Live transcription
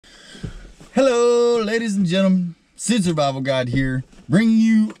ladies and gentlemen, Sid Survival Guide here, bringing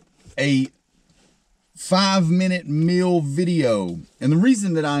you a 5-minute meal video. And the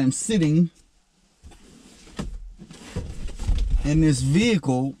reason that I am sitting in this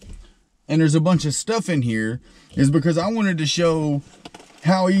vehicle and there's a bunch of stuff in here is because I wanted to show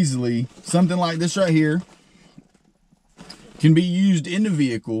how easily something like this right here can be used in the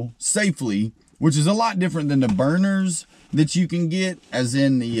vehicle safely, which is a lot different than the burners that you can get, as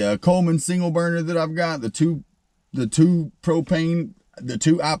in the Coleman single burner that I've got, the two propane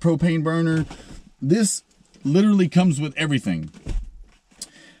burner. This literally comes with everything.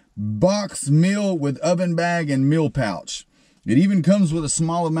 Box meal with oven bag and meal pouch. It even comes with a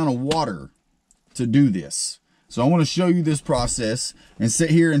small amount of water to do this. So I want to show you this process and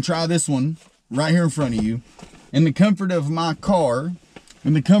sit here and try this one right here in front of you in the comfort of my car,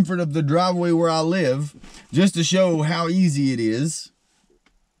 in the comfort of the driveway where I live, just to show how easy it is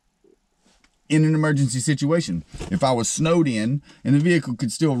in an emergency situation. If I was snowed in and the vehicle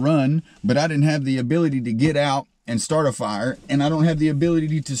could still run, but I didn't have the ability to get out and start a fire, and I don't have the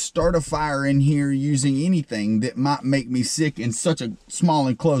ability to start a fire in here using anything that might make me sick in such a small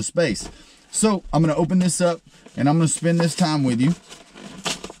enclosed space. So I'm going to open this up and I'm going to spend this time with you.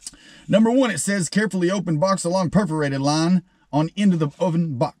 Number one, it says carefully open box along perforated line on end of the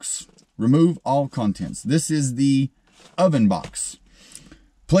oven box. Remove all contents. This is the oven box.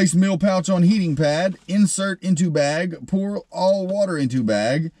 Place meal pouch on heating pad, insert into bag, pour all water into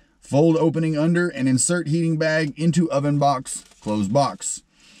bag, fold opening under and insert heating bag into oven box, close box.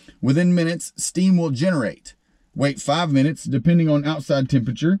 Within minutes, steam will generate. Wait 5 minutes depending on outside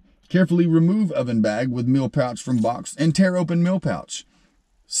temperature. Carefully remove oven bag with meal pouch from box and tear open meal pouch.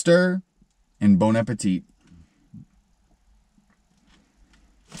 Stir and bon appetit.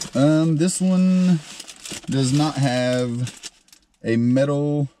 This one does not have a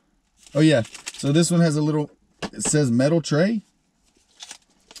metal. Oh yeah, so this one has a little, it says metal tray.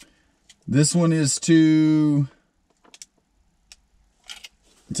 This one is to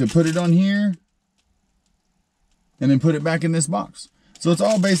put it on here and then put it back in this box. So it's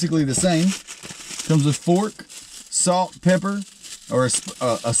all basically the same. Comes with fork, salt, pepper, or a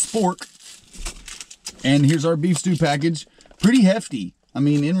spork. And here's our beef stew package. Pretty hefty. I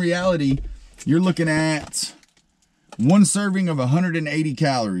mean, in reality, you're looking at one serving of 180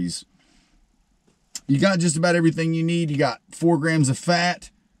 calories. You got just about everything you need. You got 4 grams of fat,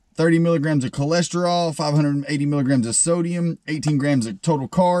 30 milligrams of cholesterol, 580 milligrams of sodium, 18 grams of total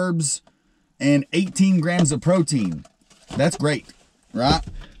carbs, and 18 grams of protein. That's great, right?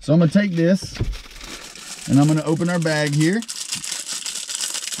 So I'm going to take this and I'm going to open our bag here.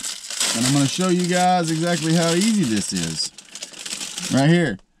 And I'm going to show you guys exactly how easy this is. Right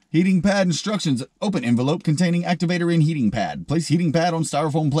here. Heating pad instructions. Open envelope containing activator in heating pad. Place heating pad on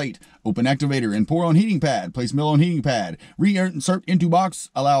styrofoam plate. Open activator and pour on heating pad. Place meal on heating pad. Reinsert into box.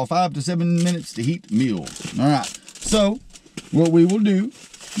 Allow 5 to 7 minutes to heat meal. All right. So what we will do,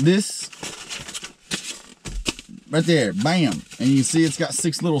 this right there, bam. And you see it's got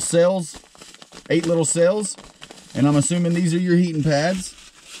 6 little cells, 8 little cells. And I'm assuming these are your heating pads.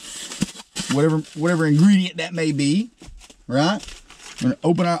 Whatever ingredient that may be, right? We're gonna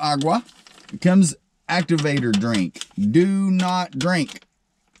open our agua. It comes activator drink. Do not drink.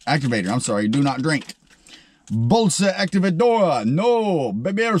 Activator, I'm sorry, do not drink. Bolsa activadora. No,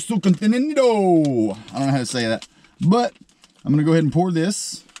 beber su contenido. I don't know how to say that, but I'm gonna go ahead and pour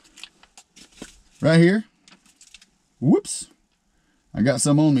this right here. Whoops. I got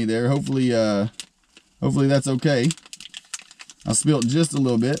some on me there. Hopefully that's okay. I spilled just a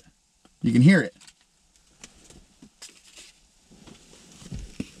little bit. You can hear it.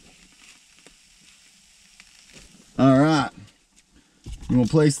 All right. I'm going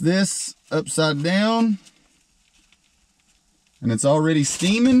to place this upside down. And it's already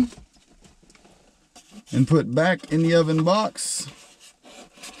steaming. And put back in the oven box.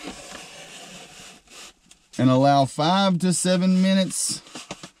 And allow 5 to 7 minutes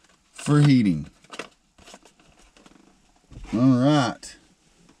for heating. All right.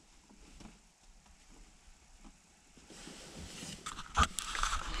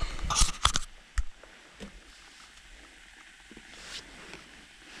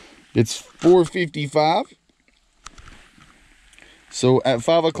 It's 4:55. So at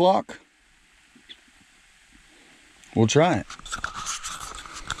 5 o'clock, we'll try it.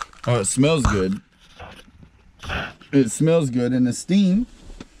 Oh, it smells good. It smells good. And the steam.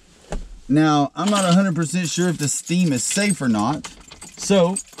 Now, I'm not 100% sure if the steam is safe or not.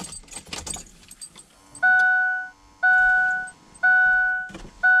 So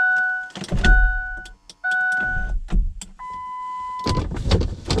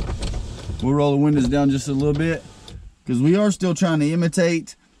We'll roll the windows down just a little bit because we are still trying to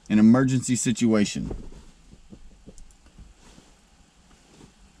imitate an emergency situation.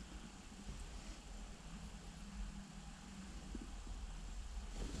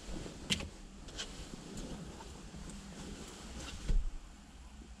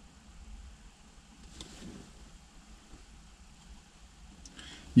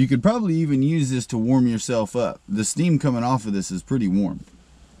 You could probably even use this to warm yourself up. The steam coming off of this is pretty warm.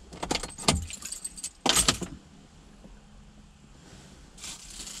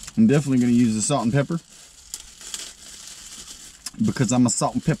 I'm definitely going to use the salt and pepper because I'm a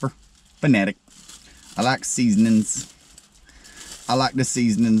salt and pepper fanatic. I like seasonings. I like the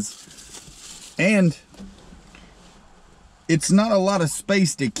seasonings. And it's not a lot of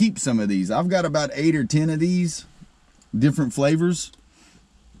space to keep some of these. I've got about 8 or 10 of these different flavors.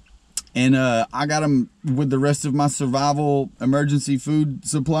 And I got them with the rest of my survival emergency food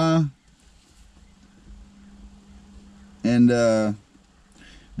supply. And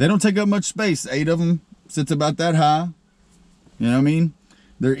they don't take up much space. 8 of them sits about that high. You know what I mean?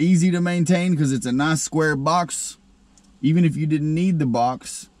 They're easy to maintain because it's a nice square box. Even if you didn't need the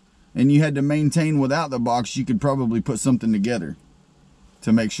box and you had to maintain without the box, you could probably put something together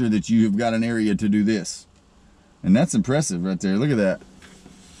to make sure that you've got an area to do this. And that's impressive right there. Look at that.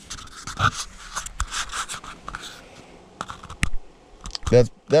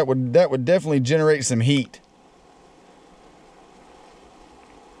 That would definitely generate some heat.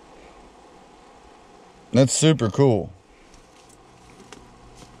 That's super cool.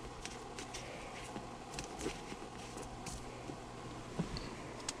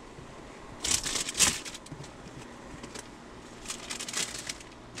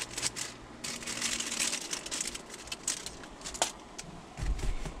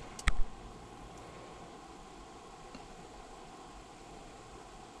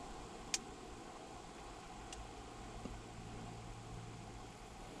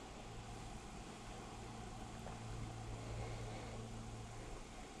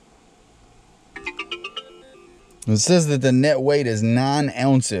 It says that the net weight is 9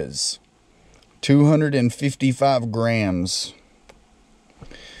 ounces, 255 grams.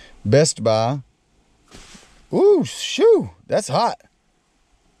 Best Buy. Ooh, shoo, that's hot.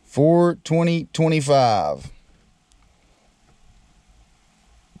 $420.25.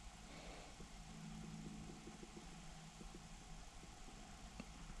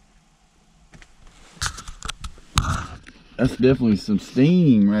 That's definitely some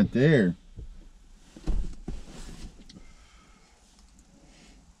steam right there.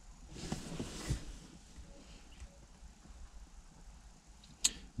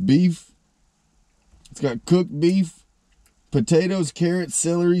 Beef. It's got cooked beef, potatoes, carrots,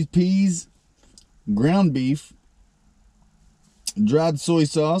 celery, peas, ground beef, dried soy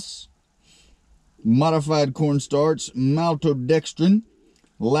sauce, modified cornstarch, maltodextrin,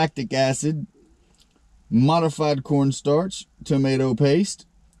 lactic acid, modified cornstarch, tomato paste,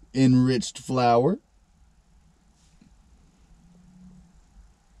 enriched flour,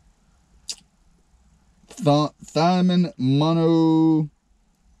 thiamine mononitrate.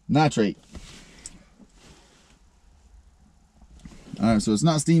 All right, so it's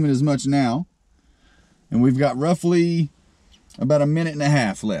not steaming as much now. And we've got roughly about 1.5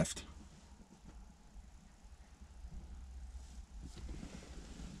 minutes left.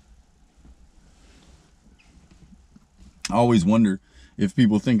 I always wonder if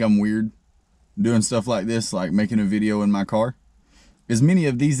people think I'm weird doing stuff like this, like making a video in my car. As many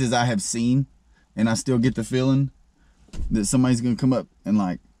of these as I have seen, and I still get the feeling that somebody's gonna come up and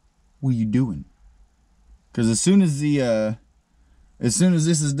like, what are you doing? Because as soon as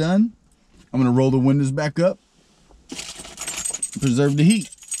this is done, I'm gonna roll the windows back up, preserve the heat.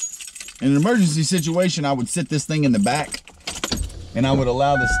 In an emergency situation, I would sit this thing in the back and I would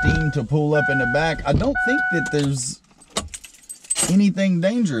allow the steam to pull up in the back. I don't think that there's anything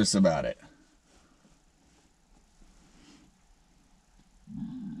dangerous about it.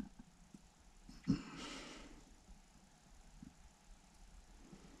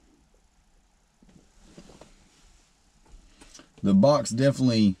 The box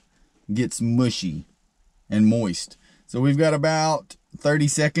definitely gets mushy and moist. So we've got about 30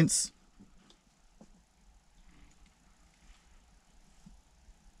 seconds.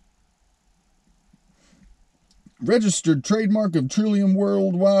 Registered trademark of Trillium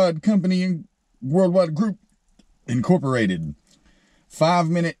Worldwide Company, Worldwide Group Incorporated.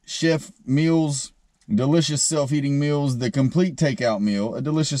 5-minute chef meals, delicious self-eating meals, the complete takeout meal, a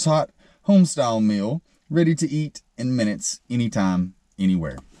delicious hot home-style meal, ready to eat in minutes, anytime,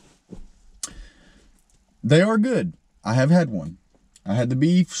 anywhere. They are good. I have had one. I had the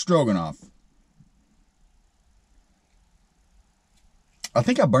beef stroganoff. I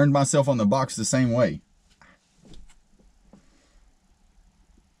think I burned myself on the box the same way.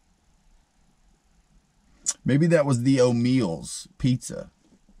 Maybe that was the O'Meals pizza.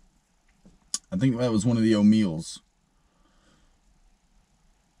 I think that was one of the O'Meals.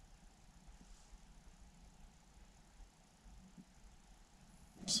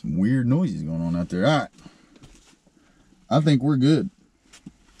 Some weird noises going on out there. All right. I think we're good.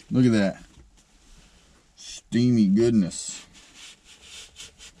 Look at that. Steamy goodness.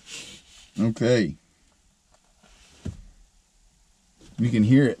 Okay. You can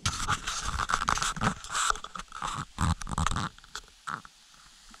hear it.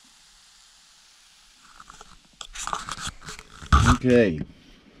 Okay.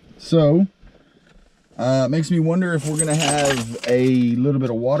 So, it makes me wonder if we're going to have a little bit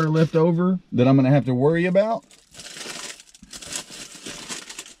of water left over that I'm going to have to worry about.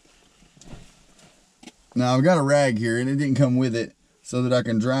 Now, I've got a rag here, and it didn't come with it, so that I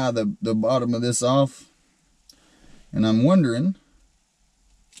can dry the bottom of this off. And I'm wondering,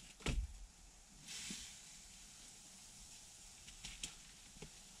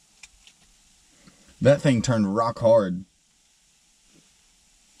 that thing turned rock hard.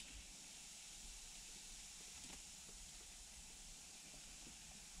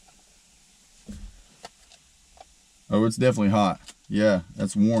 Oh, it's definitely hot. Yeah,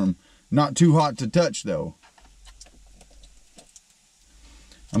 that's warm. Not too hot to touch, though.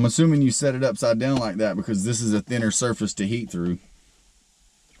 I'm assuming you set it upside down like that because this is a thinner surface to heat through.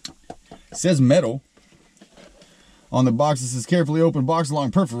 It says metal. On the box, it says carefully open box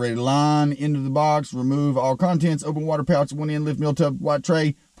along perforated line. End of the box. Remove all contents. Open water pouch at one end. Lift meal tub, white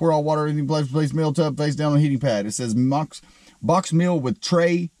tray. Pour all water in place meal tub face down on the heating pad. It says box meal with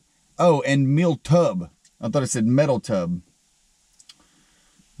tray. Oh, and meal tub. I thought it said metal tub.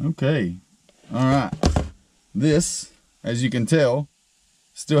 Okay. All right. This, as you can tell,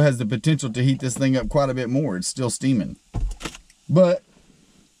 still has the potential to heat this thing up quite a bit more. It's still steaming. But,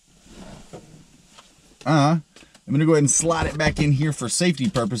 I'm going to go ahead and slide it back in here for safety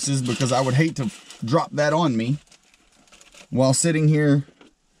purposes because I would hate to drop that on me while sitting here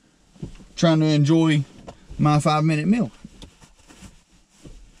trying to enjoy my 5-minute meal.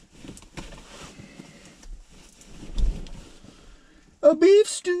 A beef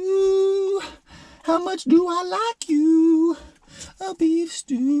stew, how much do I like you? A beef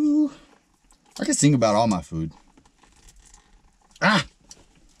stew. I can sing about all my food. Ah!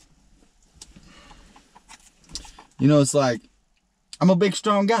 You know, it's like, I'm a big,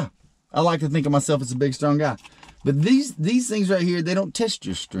 strong guy. I like to think of myself as a big, strong guy. But these things right here, they don't test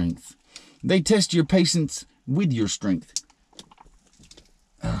your strength. They test your patience with your strength.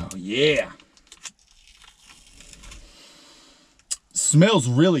 Oh, yeah. Smells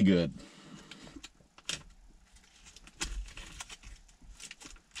really good.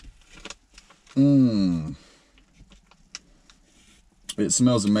 It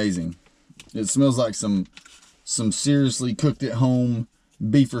smells amazing. It smells like some seriously cooked at home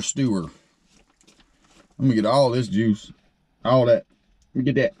beef or stewer. Let me get all this juice. All that. Let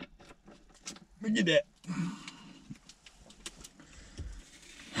me get that. Let me get that.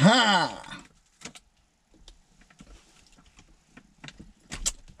 Ha!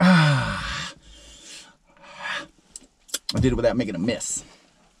 I did it without making a mess.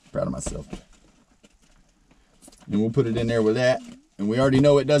 Proud of myself. And we'll put it in there with that. And we already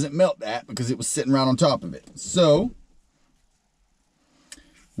know it doesn't melt that because it was sitting right on top of it. So,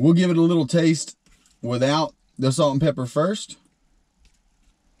 we'll give it a little taste without the salt and pepper first.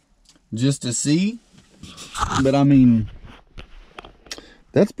 Just to see. But I mean,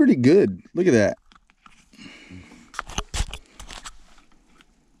 that's pretty good. Look at that.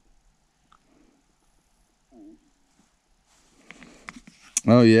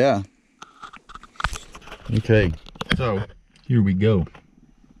 Oh, yeah. Okay, so here we go.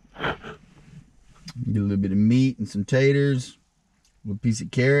 Get a little bit of meat and some taters, a little piece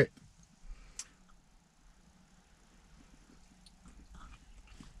of carrot.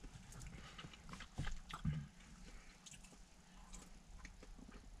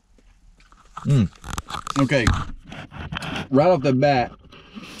 Okay, right off the bat,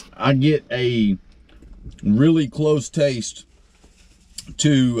 I get a really close taste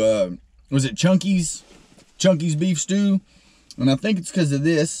to, was it Chunky's beef stew? And I think it's because of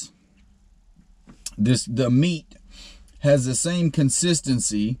this. The meat has the same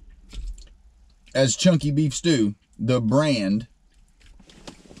consistency as Chunky beef stew, the brand.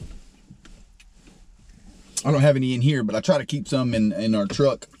 I don't have any in here, but I try to keep some in our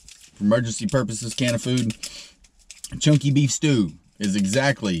truck for emergency purposes, can of food. Chunky beef stew is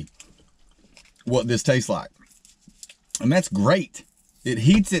exactly what this tastes like. And that's great. It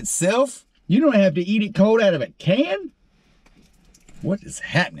heats itself? You don't have to eat it cold out of a can? What is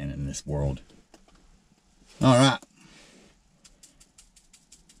happening in this world? All right.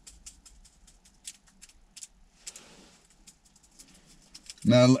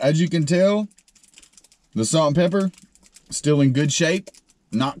 Now, as you can tell, the salt and pepper still in good shape,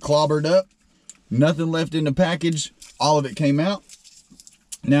 not clobbered up, nothing left in the package. All of it came out.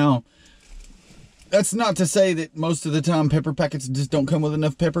 Now, that's not to say that most of the time pepper packets just don't come with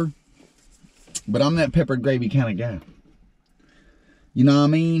enough pepper, but I'm that peppered gravy kind of guy. You know what I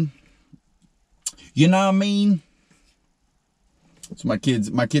mean? You know what I mean? So my kids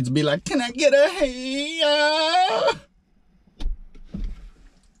be like, can I get a hey?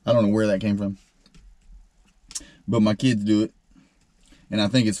 I don't know where that came from, but my kids do it, and I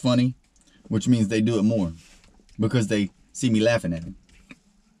think it's funny, which means they do it more because they see me laughing at them.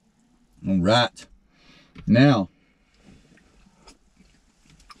 All right, now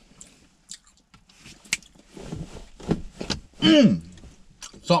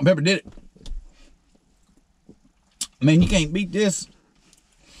salt and pepper did it. Man, you can't beat this.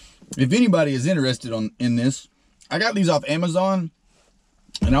 If anybody is interested in this, I got these off Amazon.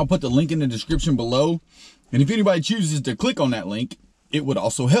 And I'll put the link in the description below. And if anybody chooses to click on that link, it would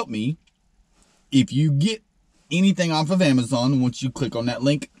also help me. If you get anything off of Amazon, once you click on that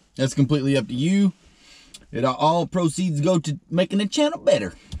link, that's completely up to you. All proceeds go to making the channel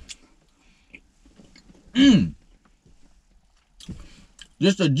better.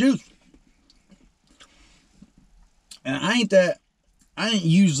 Just a juice. And I ain't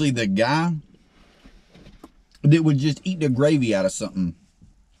usually the guy that would just eat the gravy out of something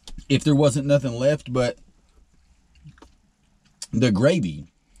if there wasn't nothing left, but the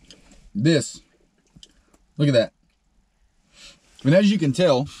gravy, look at that. And as you can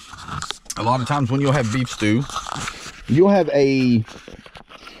tell, a lot of times when you'll have beef stew, you'll have a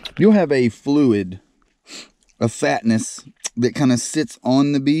fluid, a fatness that kind of sits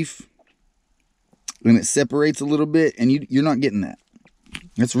on the beef and it separates a little bit, and you're not getting that.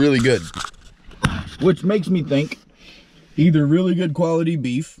 That's really good. Which makes me think either really good quality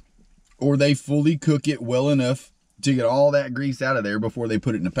beef, or they fully cook it well enough to get all that grease out of there before they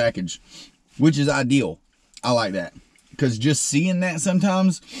put it in the package, which is ideal. I like that, because just seeing that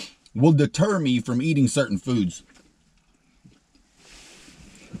sometimes will deter me from eating certain foods.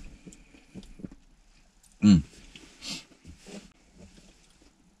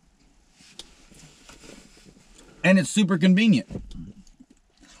 And it's super convenient.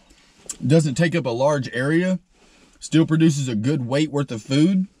 Doesn't take up a large area. Still produces a good weight worth of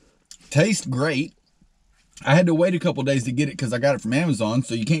food. Tastes great. I had to wait a couple days to get it because I got it from Amazon.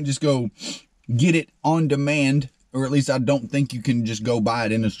 So you can't just go get it on demand. Or at least I don't think you can just go buy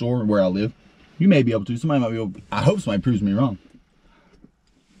it in the store where I live. You may be able to. Somebody might be able to. I hope somebody proves me wrong.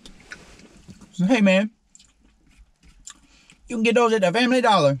 So, hey, man. You can get those at the Family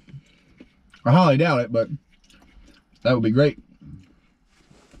Dollar. I highly doubt it, but that would be great.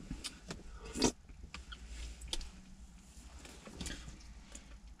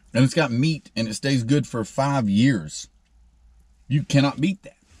 And it's got meat and it stays good for 5 years. You cannot beat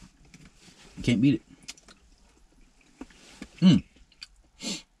that. You can't beat it.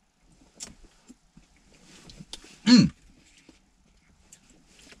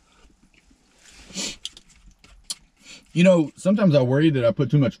 You know, sometimes I worry that I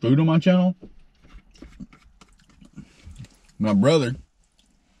put too much food on my channel. My brother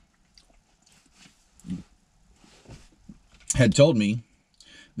had told me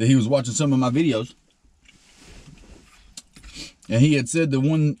that he was watching some of my videos, and he had said the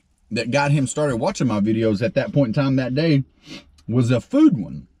one that got him started watching my videos at that point in time that day was a food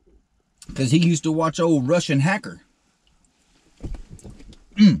one, because he used to watch old Russian Hacker.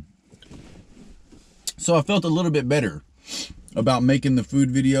 So I felt a little bit better about making the food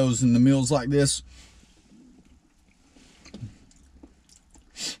videos and the meals like this,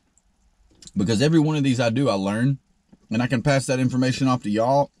 because every one of these I do, I learn, and I can pass that information off to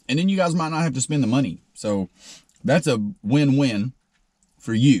y'all, and then you guys might not have to spend the money. So that's a win-win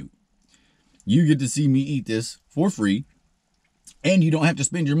for you. You get to see me eat this for free, and you don't have to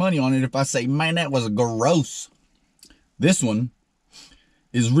spend your money on it if I say, man, that was gross. This one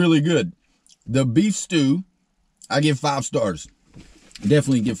is really good. The beef stew, I give 5 stars.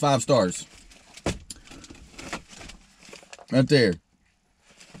 Definitely give 5 stars. Right there.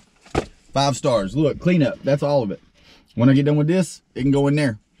 5 stars. Look, clean up. That's all of it. When I get done with this, it can go in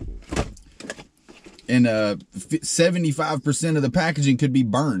there. And 75% of the packaging could be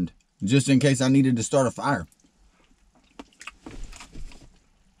burned, just in case I needed to start a fire.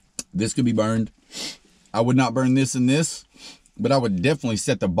 This could be burned. I would not burn this and this. but I would definitely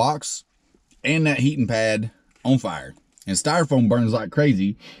set the box and that heating pad on fire. And styrofoam burns like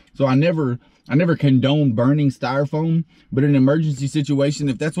crazy, so I never condone burning styrofoam, but in an emergency situation,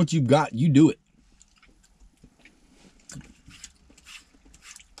 if that's what you've got, you do it.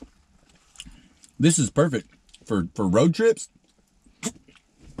 This is perfect for road trips.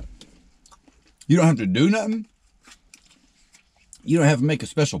 You don't have to do nothing. You don't have to make a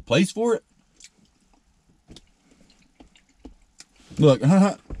special place for it. Look,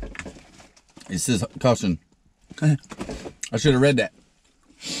 it says caution. I should have read that.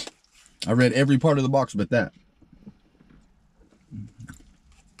 I read every part of the box but that.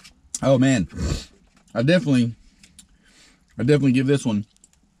 Oh man, I definitely give this one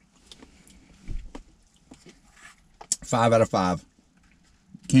 5 out of 5.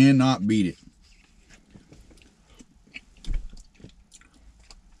 Cannot beat it.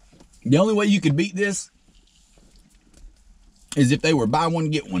 The only way you could beat this is if they were buy one,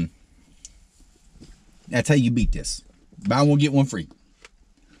 get one. That's how you beat this. Buy one, get one free.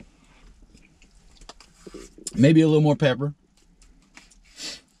 Maybe a little more pepper.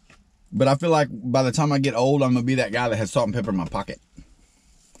 But I feel like by the time I get old, I'm going to be that guy that has salt and pepper in my pocket.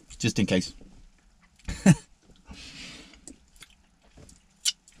 Just in case.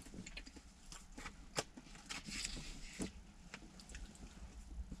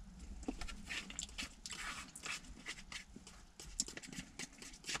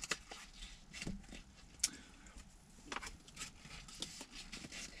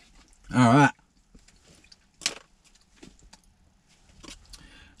 All right.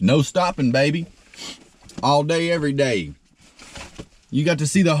 No stopping, baby. All day, every day. You got to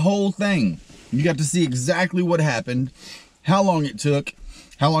see the whole thing. You got to see exactly what happened, how long it took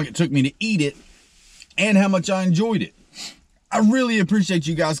me to eat it, and how much I enjoyed it. I really appreciate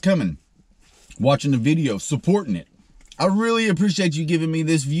you guys coming, watching the video, supporting it. I really appreciate you giving me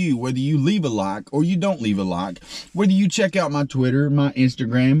this view, whether you leave a like or you don't leave a like, whether you check out my Twitter, my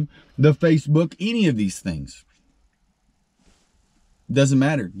Instagram, the Facebook, any of these things. Doesn't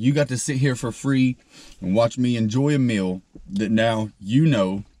matter. You got to sit here for free and watch me enjoy a meal that now you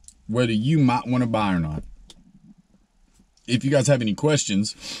know whether you might want to buy or not. If you guys have any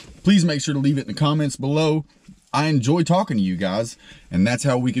questions, please make sure to leave it in the comments below. I enjoy talking to you guys, and that's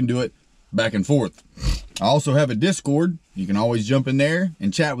how we can do it back and forth. I also have a Discord. You can always jump in there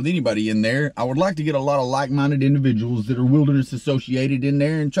and chat with anybody in there. I would like to get a lot of like-minded individuals that are wilderness associated in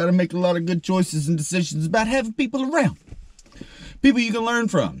there and try to make a lot of good choices and decisions about having people around. People you can learn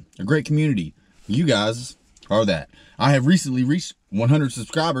from. A great community. You guys are that. I have recently reached 100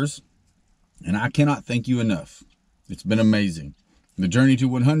 subscribers, and I cannot thank you enough. It's been amazing. The journey to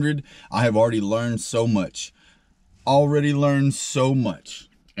 100, I have already learned so much.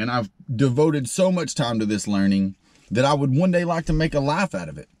 And I've devoted so much time to this learning that I would one day like to make a life out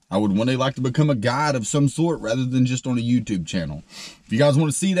of it. I would one day like to become a guide of some sort rather than just on a YouTube channel. If you guys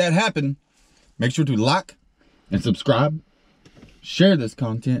want to see that happen, make sure to like and subscribe. Share this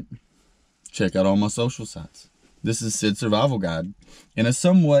content. Check out all my social sites. This is Sid Survival Guide in a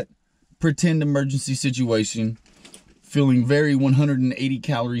somewhat pretend emergency situation, feeling very 180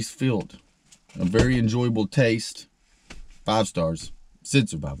 calories filled. A very enjoyable taste. 5 stars. Sid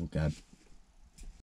Survival Guide.